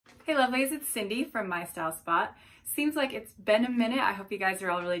Hey lovelies, it's Cindy from MyStyleSpot. Seems like it's been a minute. I hope you guys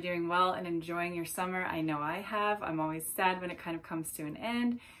are all really doing well and enjoying your summer. I know I have. I'm always sad when it kind of comes to an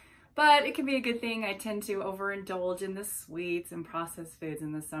end, but it can be a good thing. I tend to overindulge in the sweets and processed foods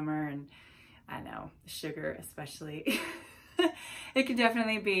in the summer, and I know, sugar especially. It can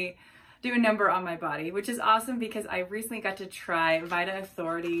definitely do a number on my body, which is awesome because I recently got to try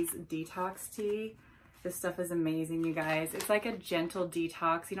Vitauthority's Detox Tea. This stuff is amazing, you guys. It's like a gentle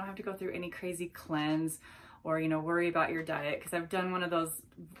detox. You don't have to go through any crazy cleanse or, worry about your diet, because I've done one of those,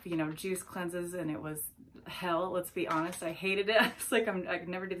 juice cleanses and it was hell. Let's be honest. I hated it. I was like, I could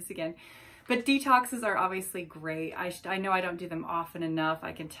never do this again. But detoxes are obviously great. I know I don't do them often enough.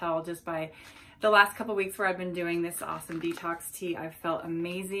 I can tell just by the last couple weeks where I've been doing this awesome detox tea. I've felt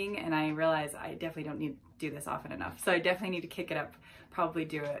amazing, and I realize I definitely don't need to do this often enough. So I definitely need to kick it up, probably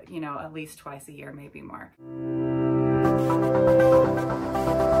do it, at least twice a year, maybe more.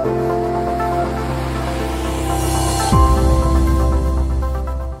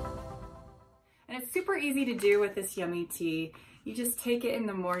 And it's super easy to do with this yummy tea. You just take it in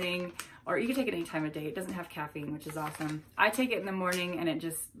the morning, or you can take it any time of day. It doesn't have caffeine, which is awesome. I take it in the morning and it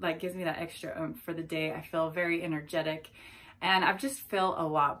just gives me that extra oomph for the day. I feel very energetic and I just feel a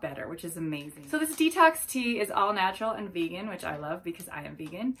lot better, which is amazing. So this detox tea is all natural and vegan, which I love because I am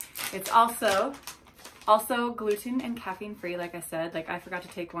vegan. It's also gluten and caffeine free, like I said. I forgot to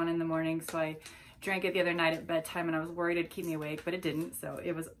take one in the morning, so I drank it the other night at bedtime and I was worried it'd keep me awake, but it didn't. So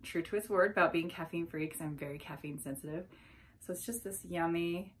it was true to its word about being caffeine free because I'm very caffeine sensitive. So it's just this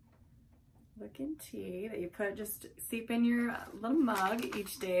yummy looking tea that you just seep in your little mug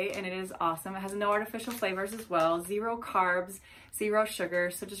each day, and it is awesome. It has no artificial flavors as well, 0 carbs, 0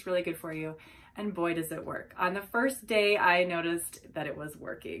 sugar, so just really good for you. And boy, does it work. On the first day, I noticed that it was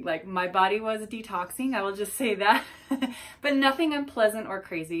working. My body was detoxing, I will just say that, but nothing unpleasant or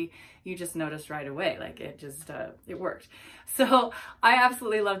crazy. You just noticed right away, it worked. So I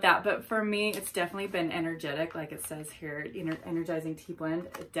absolutely love that. But for me, it's definitely been energetic. Like it says here, Energizing Tea Blend.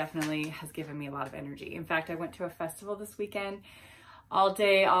 It definitely has given me a lot of energy. In fact, I went to a festival this weekend, all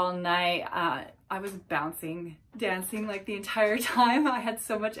day, all night. I was bouncing, dancing the entire time. I had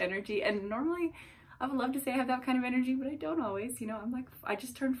so much energy, and normally I would love to say I have that kind of energy, but I don't always. I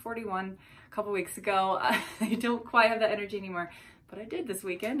just turned 41 a couple weeks ago. I don't quite have that energy anymore, but I did this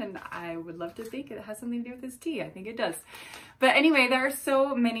weekend, and I would love to think it has something to do with this tea. I think it does. But anyway, there are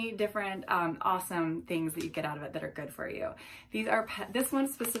so many different awesome things that you get out of it that are good for you. This one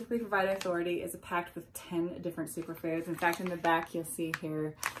specifically for Vitauthority is packed with 10 different superfoods. In fact, in the back, you'll see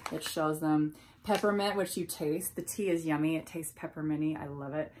here, it shows them peppermint, which you taste. The tea is yummy. It tastes pepperminty. I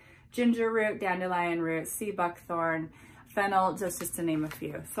love it. Ginger root, dandelion root, sea buckthorn, fennel, just to name a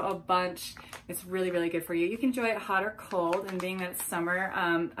few. So a bunch. It's really, really good for you. You can enjoy it hot or cold, and being that it's summer,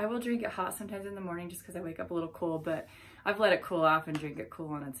 I will drink it hot sometimes in the morning just because I wake up a little cold, but I've let it cool off and drink it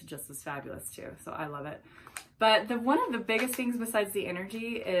cool, and it's just as fabulous too. So I love it. But one of the biggest things besides the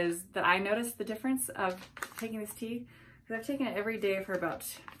energy is that I noticed the difference of taking this tea, because I've taken it every day for about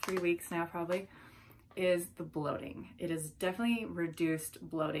 3 weeks now probably, is the bloating. It has definitely reduced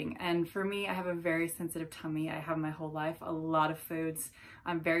bloating. And for me, I have a very sensitive tummy. I have my whole life. A lot of foods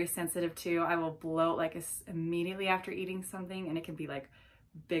I'm very sensitive to. I will bloat immediately after eating something, and it can be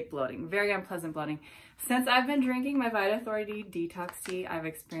big bloating, very unpleasant bloating. Since I've been drinking my Vitauthority Detox Tea, I've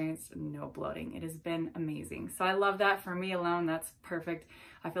experienced no bloating. It has been amazing. So I love that. For me alone, that's perfect.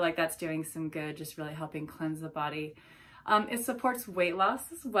 I feel like that's doing some good, just really helping cleanse the body. It supports weight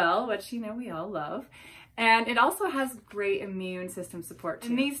loss as well, which, we all love. And it also has great immune system support too.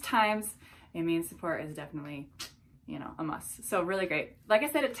 In these times, immune support is definitely, a must. So really great. Like I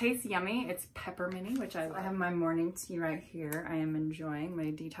said, it tastes yummy. It's pepperminty, which I love. I have my morning tea right here. I am enjoying my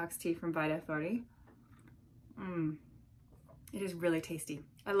detox tea from Vitauthority. It is really tasty.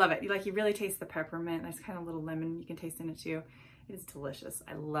 I love it. You really taste the peppermint. There's kind of a little lemon you can taste in it too. It is delicious.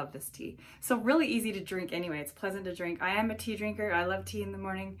 I love this tea. So really easy to drink anyway. It's pleasant to drink. I am a tea drinker. I love tea in the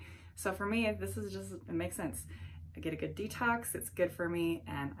morning. So for me, this is it makes sense. I get a good detox. It's good for me,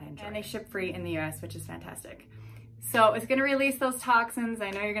 and I enjoy it. And they ship free in the US, which is fantastic. So it's gonna release those toxins.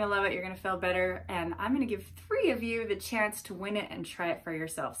 I know you're gonna love it. You're gonna feel better. And I'm gonna give 3 of you the chance to win it and try it for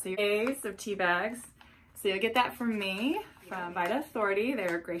yourself. So A's of tea bags. So you'll get that from me, from Vitauthority. They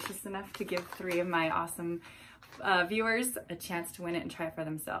were gracious enough to give 3 of my awesome viewers a chance to win it and try it for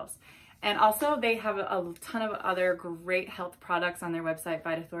themselves. And also they have a ton of other great health products on their website,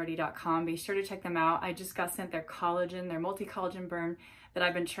 Vitauthority.com. Be sure to check them out. I just got sent their collagen, their multi-collagen burn that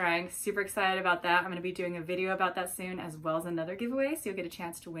I've been trying. Super excited about that. I'm gonna be doing a video about that soon, as well as another giveaway, so you'll get a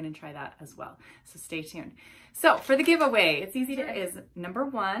chance to win and try that as well. So stay tuned. So for the giveaway, it's easy to, is number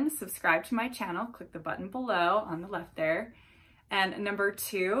 1, subscribe to my channel. Click the button below on the left there. And number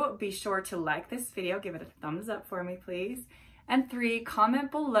 2, be sure to like this video. Give it a thumbs up for me, please. And 3, comment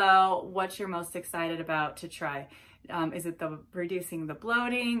below what you're most excited about to try. Is it the reducing the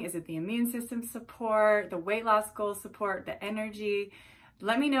bloating? Is it the immune system support, the weight loss goal support, the energy?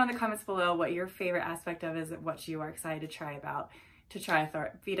 Let me know in the comments below what your favorite aspect of is, what you are excited to try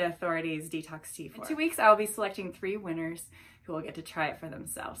Vitauthority's Detox Tea for. In 2 weeks, I will be selecting 3 winners who will get to try it for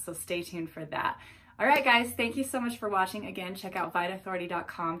themselves. So stay tuned for that. All right, guys, thank you so much for watching. Again, check out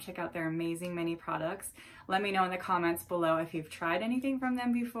Vitauthority.com. Check out their amazing many products. Let me know in the comments below if you've tried anything from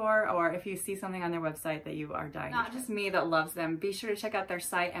them before, or if you see something on their website that you are dying. Not just me that loves them. Be sure to check out their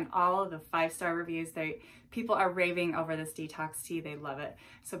site and all of the 5-star reviews. People are raving over this detox tea. They love it.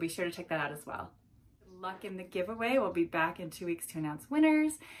 So be sure to check that out as well. Good luck in the giveaway. We'll be back in 2 weeks to announce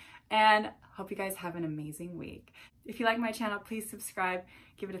winners. And hope you guys have an amazing week. If you like my channel, please subscribe,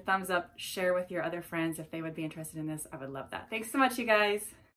 give it a thumbs up, share with your other friends if they would be interested in this. I would love that. Thanks so much, you guys.